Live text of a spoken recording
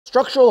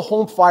Structural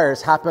home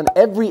fires happen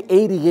every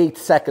 88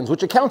 seconds,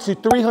 which accounts to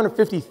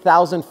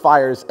 350,000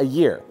 fires a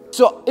year.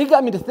 So it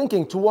got me to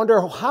thinking to wonder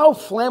how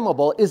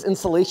flammable is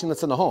insulation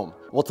that's in the home?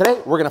 Well,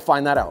 today we're gonna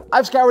find that out.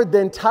 I've scoured the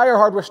entire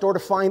hardware store to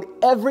find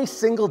every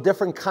single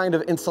different kind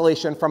of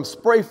insulation, from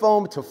spray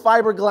foam to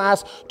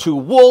fiberglass to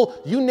wool,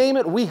 you name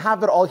it, we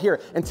have it all here.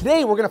 And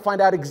today we're gonna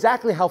find out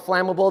exactly how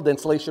flammable the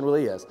insulation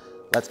really is.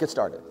 Let's get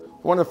started.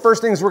 One of the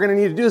first things we're gonna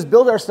need to do is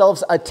build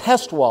ourselves a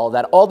test wall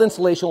that all the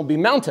insulation will be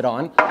mounted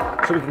on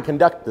so we can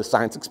conduct this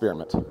science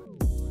experiment.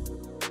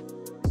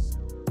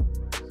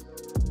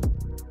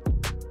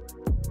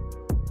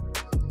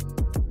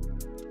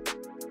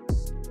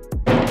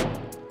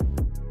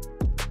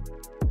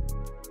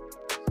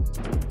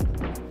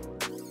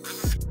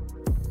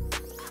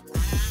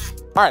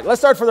 All right,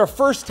 let's start for our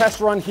first test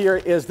run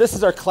here. This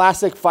is our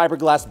classic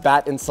fiberglass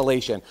bat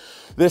insulation.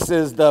 This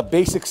is the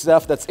basic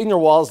stuff that's in your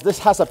walls. This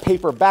has a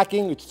paper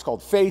backing, which is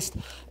called faced,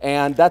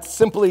 and that's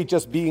simply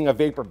just being a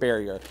vapor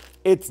barrier.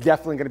 It's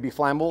definitely gonna be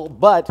flammable,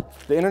 but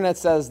the internet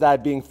says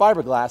that being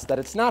fiberglass, that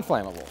it's not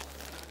flammable.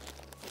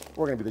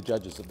 We're gonna be the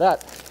judges of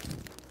that.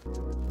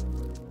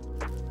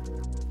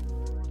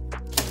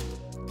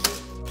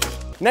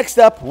 Next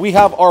up, we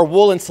have our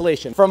wool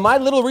insulation. From my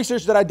little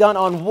research that I've done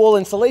on wool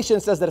insulation,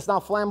 it says that it's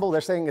not flammable. They're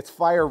saying it's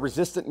fire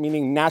resistant,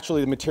 meaning naturally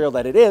the material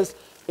that it is,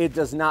 it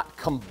does not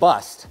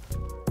combust.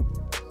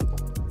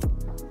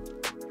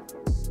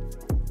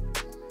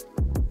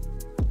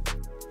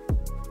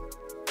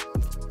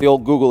 The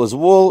old Google is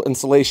wool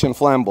insulation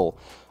flammable.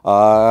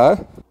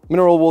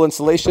 Mineral wool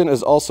insulation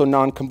is also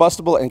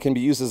non-combustible and can be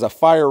used as a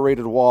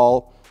fire-rated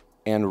wall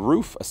and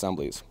roof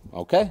assemblies.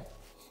 Okay.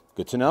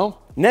 Good to know.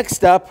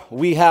 Next up,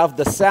 we have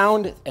the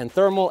sound and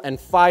thermal and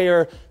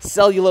fire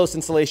cellulose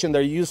insulation.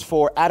 They're used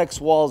for attics,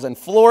 walls, and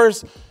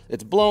floors.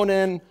 It's blown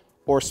in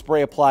or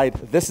spray applied.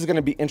 This is going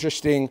to be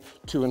interesting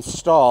to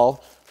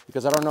install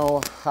because I don't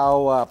know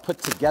how put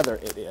together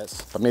it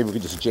is, but maybe we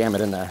could just jam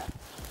it in there.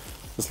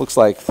 This looks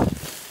like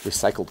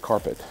recycled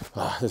carpet.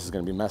 Oh, this is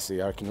going to be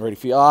messy. I can already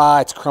feel,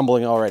 it's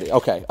crumbling already.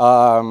 Okay.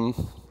 Well,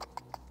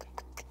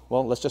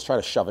 let's just try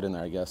to shove it in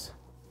there, I guess.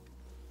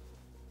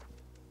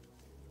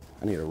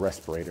 I need a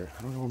respirator.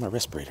 I don't know where my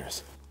respirator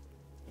is.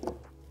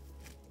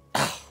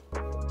 Ah.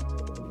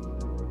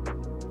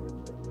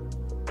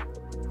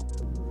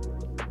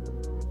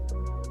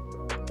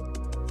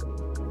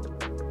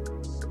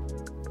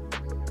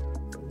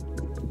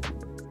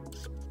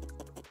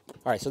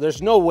 All right, so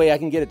there's no way I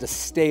can get it to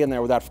stay in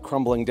there without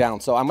crumbling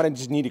down. So I'm gonna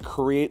just need to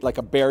create like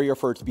a barrier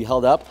for it to be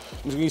held up. I'm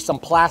just gonna use some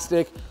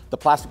plastic. The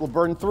plastic will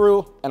burn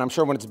through, and I'm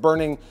sure when it's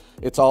burning,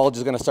 it's all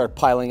just gonna start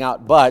piling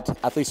out, but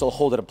at least it'll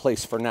hold it in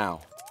place for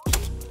now.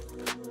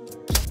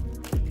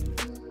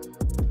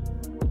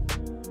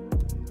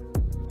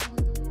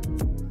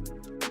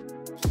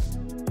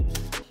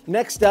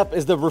 Next up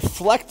is the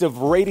reflective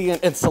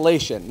radiant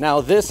insulation.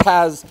 Now this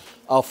has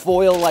a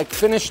foil-like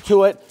finish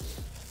to it.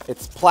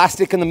 It's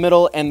plastic in the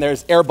middle and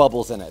there's air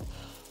bubbles in it.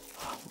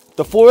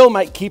 The foil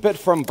might keep it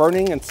from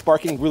burning and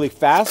sparking really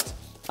fast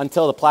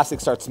until the plastic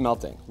starts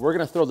melting. We're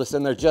gonna throw this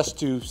in there just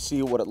to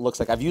see what it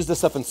looks like. I've used this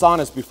stuff in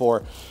saunas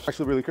before. I'm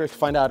actually really curious to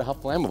find out how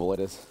flammable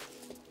it is.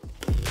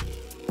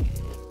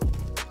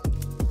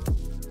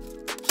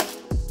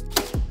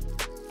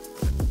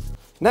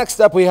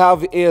 Next up we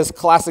have is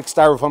classic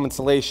styrofoam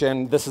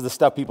insulation. This is the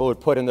stuff people would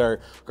put in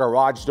their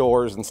garage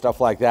doors and stuff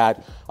like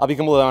that. I'll be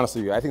completely honest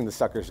with you, I think the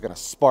sucker is gonna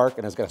spark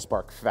and it's gonna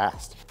spark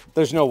fast.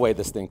 There's no way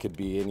this thing could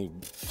be any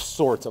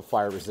sorts of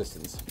fire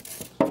resistance.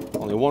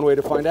 Only one way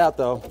to find out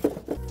though.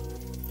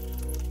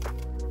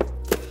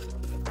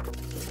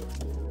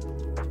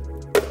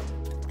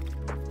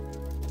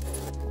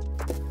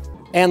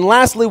 And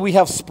lastly, we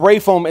have spray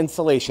foam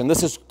insulation.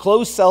 This is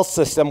closed cell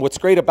system. What's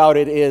great about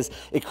it is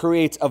it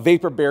creates a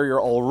vapor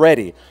barrier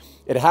already.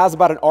 It has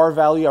about an R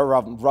value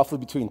around roughly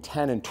between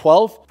 10 and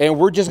 12. And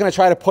we're just gonna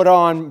try to put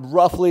on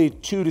roughly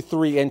 2 to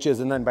 3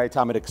 inches, and then by the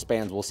time it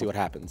expands, we'll see what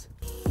happens.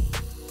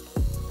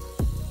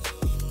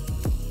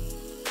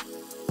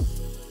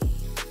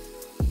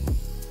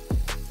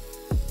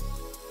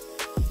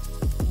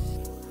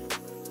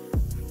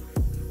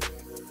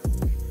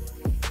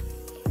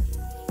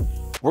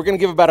 We're gonna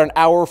give about an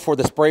hour for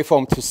the spray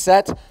foam to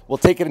set. We'll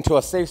take it into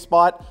a safe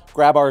spot,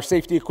 grab our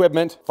safety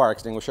equipment, fire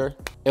extinguisher,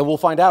 and we'll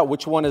find out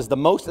which one is the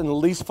most and the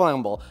least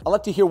flammable. I'd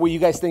like to hear what you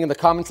guys think in the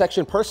comment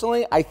section.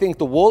 Personally, I think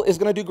the wool is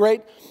gonna do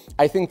great.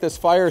 I think this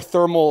fire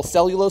thermal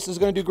cellulose is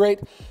gonna do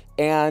great.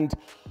 And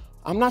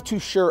I'm not too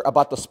sure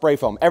about the spray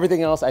foam.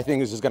 Everything else I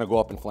think is just gonna go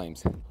up in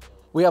flames.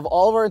 We have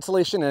all of our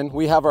insulation in.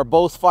 We have our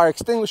both fire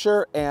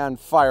extinguisher and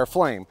fire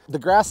flame. The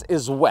grass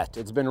is wet.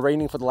 It's been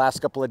raining for the last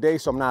couple of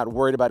days, so I'm not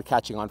worried about it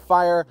catching on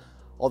fire.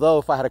 Although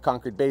if I had a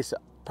concrete base,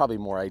 probably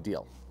more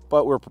ideal.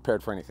 But we're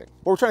prepared for anything.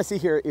 What we're trying to see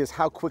here is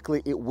how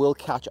quickly it will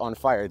catch on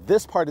fire.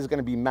 This part is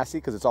gonna be messy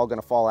because it's all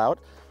gonna fall out.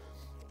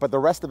 But the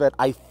rest of it,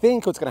 I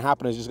think what's gonna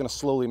happen is just gonna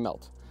slowly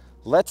melt.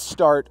 Let's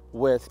start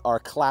with our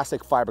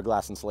classic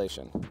fiberglass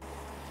insulation.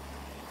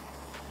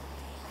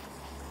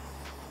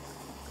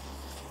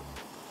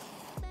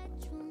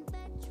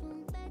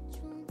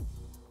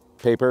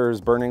 Paper is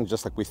burning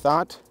just like we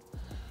thought.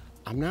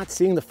 I'm not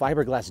seeing the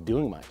fiberglass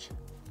doing much.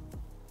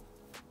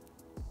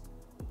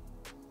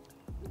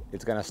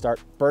 It's gonna start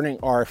burning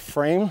our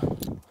frame.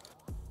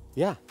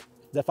 Yeah,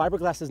 the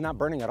fiberglass is not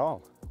burning at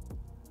all.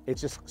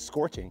 It's just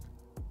scorching.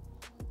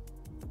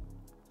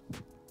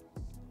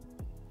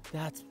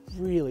 That's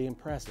really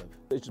impressive.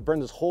 It just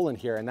burned this hole in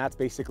here, and that's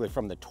basically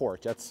from the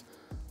torch. That's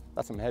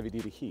some heavy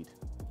duty heat.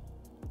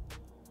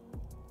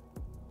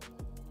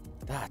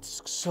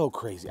 That's so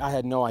crazy. I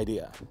had no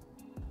idea.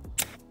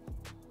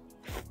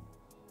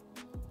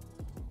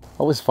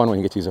 Always fun when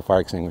you get to use a fire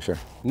extinguisher.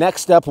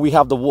 Next up, we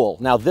have the wool.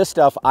 Now this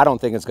stuff, I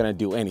don't think it's gonna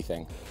do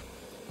anything.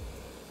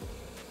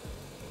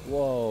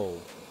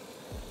 Whoa.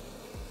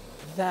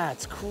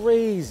 That's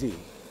crazy.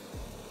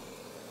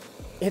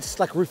 It's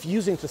like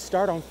refusing to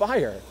start on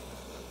fire.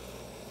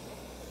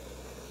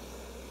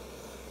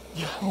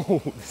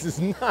 Yo, this is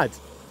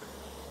nuts.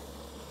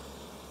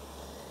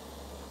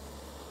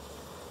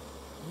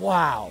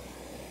 Wow.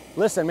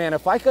 Listen, man,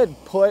 if I could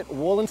put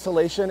wool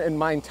insulation in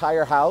my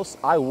entire house,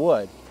 I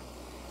would.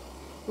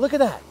 Look at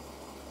that.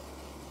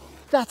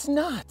 That's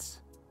nuts.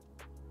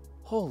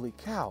 Holy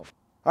cow.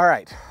 All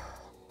right,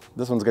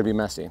 this one's gonna be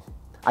messy.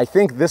 I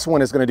think this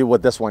one is gonna do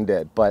what this one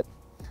did, but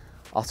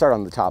I'll start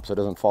on the top so it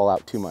doesn't fall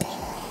out too much.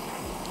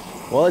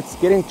 Well, it's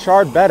getting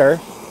charred better.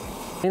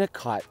 And it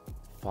caught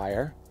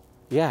fire.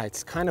 Yeah,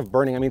 it's kind of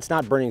burning. I mean, it's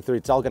not burning through,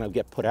 it's all gonna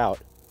get put out.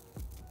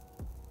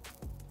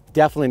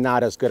 Definitely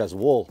not as good as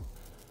wool,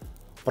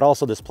 but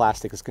also this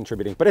plastic is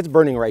contributing, but it's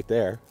burning right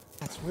there.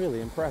 That's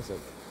really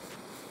impressive.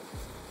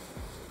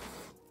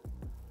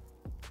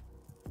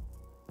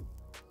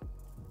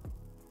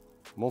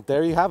 Well,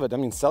 there you have it. I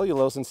mean,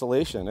 cellulose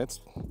insulation,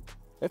 it's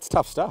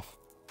tough stuff.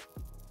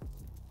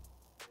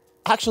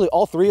 Actually,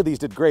 all three of these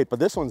did great, but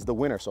this one's the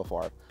winner so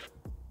far.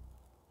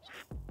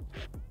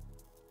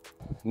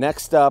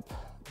 Next up,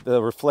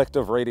 the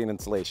reflective radiant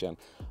insulation.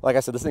 Like I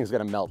said, this thing's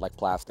gonna melt like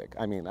plastic.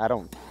 I mean,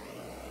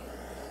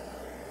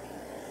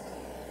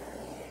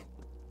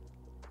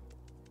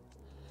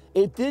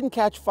 it didn't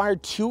catch fire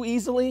too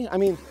easily. I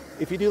mean,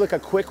 if you do like a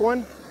quick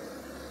one,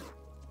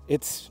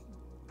 it's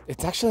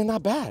actually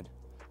not bad.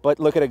 But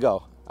look at it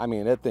go. I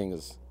mean, that thing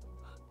is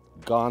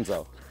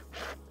gonzo.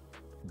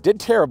 Did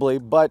terribly,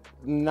 but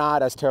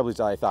not as terribly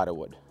as I thought it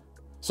would.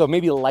 So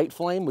maybe a light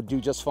flame would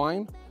do just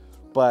fine,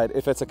 but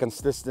if it's a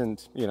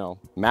consistent, you know,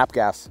 MAP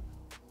gas,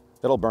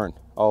 it'll burn.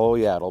 Oh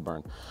yeah, it'll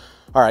burn.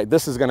 All right,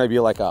 this is gonna be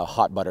like a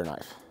hot butter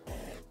knife.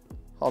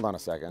 Hold on a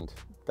second.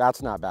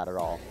 That's not bad at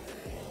all.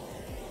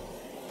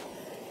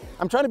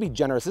 I'm trying to be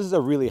generous. This is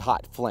a really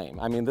hot flame.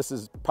 I mean, this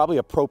is probably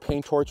a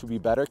propane torch would be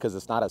better because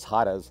it's not as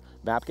hot as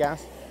MAP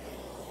gas,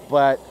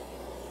 but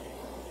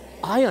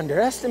I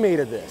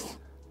underestimated this.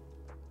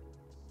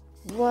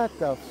 What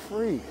the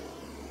freak?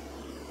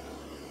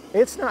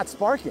 It's not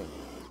sparking.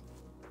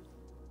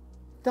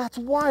 That's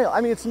wild.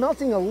 I mean, it's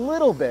melting a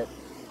little bit.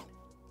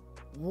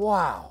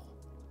 Wow.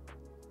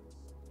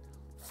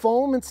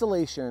 Foam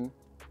insulation,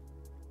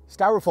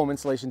 styrofoam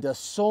insulation does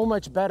so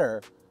much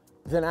better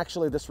than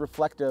actually this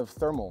reflective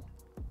thermal.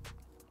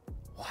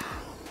 Wow.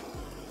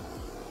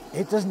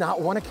 It does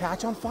not want to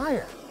catch on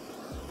fire.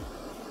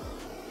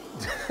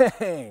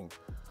 Dang.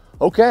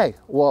 Okay,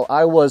 well,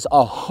 I was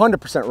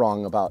 100%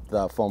 wrong about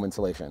the foam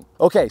insulation.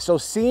 Okay, so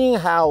seeing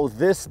how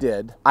this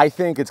did, I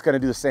think it's gonna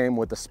do the same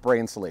with the spray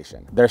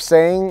insulation. They're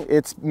saying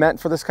it's meant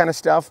for this kind of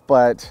stuff,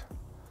 but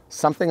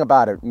something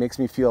about it makes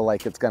me feel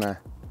like it's gonna...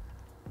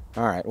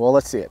 All right, well,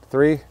 let's see it.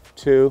 3,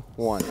 2,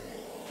 1.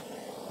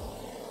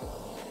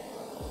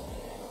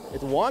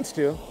 It wants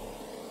to.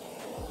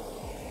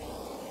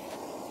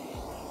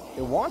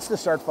 It wants to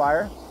start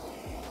fire.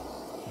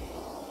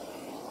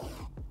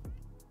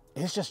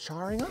 It's just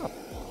charring up.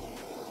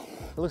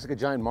 It looks like a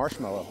giant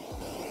marshmallow.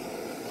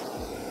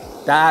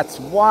 That's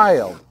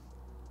wild.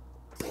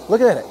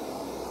 Look at it.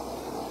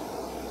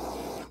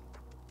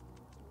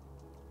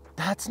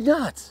 That's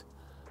nuts.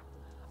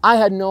 I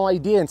had no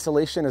idea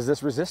insulation is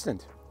this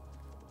resistant.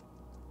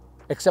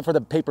 Except for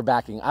the paper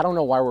backing. I don't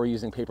know why we're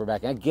using paper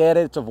backing. I get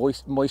it, it's a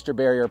moisture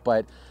barrier,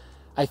 but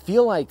I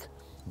feel like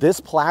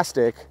this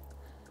plastic,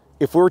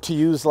 if we were to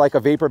use like a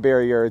vapor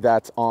barrier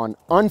that's on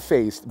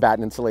unfaced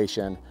batten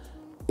insulation,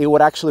 it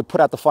would actually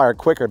put out the fire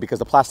quicker because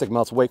the plastic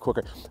melts way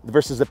quicker,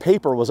 versus the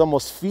paper was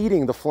almost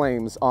feeding the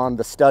flames on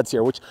the studs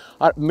here, which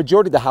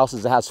majority of the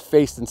houses has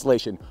faced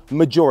insulation,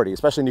 majority,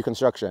 especially new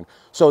construction.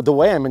 So the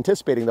way I'm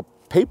anticipating, the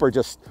paper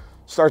just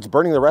starts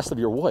burning the rest of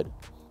your wood.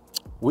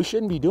 We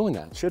shouldn't be doing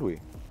that, should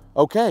we?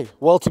 Okay,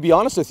 well, to be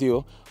honest with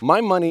you, my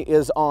money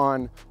is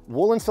on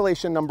wool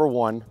insulation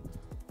 #1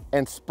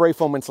 and spray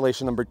foam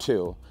insulation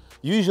 #2.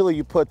 Usually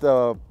you put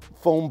the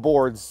foam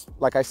boards,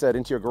 like I said,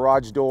 into your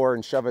garage door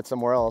and shove it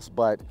somewhere else,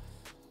 but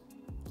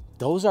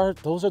those are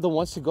the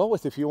ones to go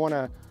with if you want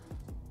to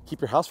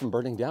keep your house from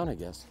burning down, I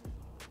guess.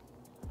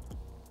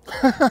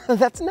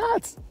 That's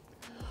nuts.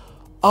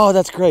 Oh,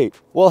 that's great.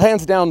 Well,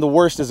 hands down, the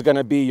worst is going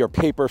to be your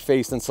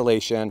paper-faced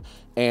insulation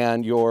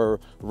and your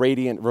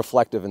radiant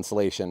reflective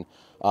insulation.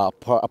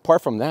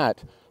 Apart from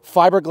that,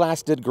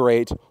 fiberglass did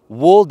great.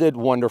 Wool did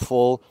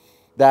wonderful.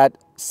 that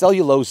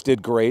cellulose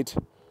did great,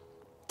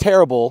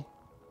 terrible,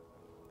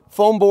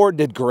 foam board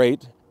did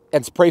great,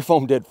 and spray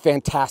foam did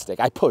fantastic.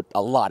 I put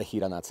a lot of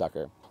heat on that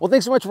sucker. Well,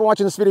 thanks so much for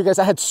watching this video, guys.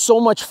 I had so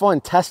much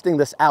fun testing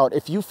this out.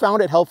 If you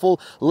found it helpful,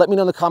 let me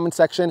know in the comment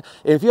section.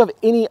 And if you have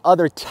any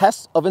other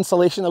tests of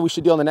insulation that we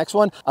should do on the next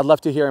one, I'd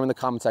love to hear them in the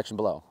comment section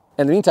below.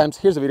 In the meantime,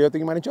 here's a video I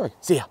think you might enjoy.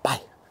 See ya,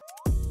 bye.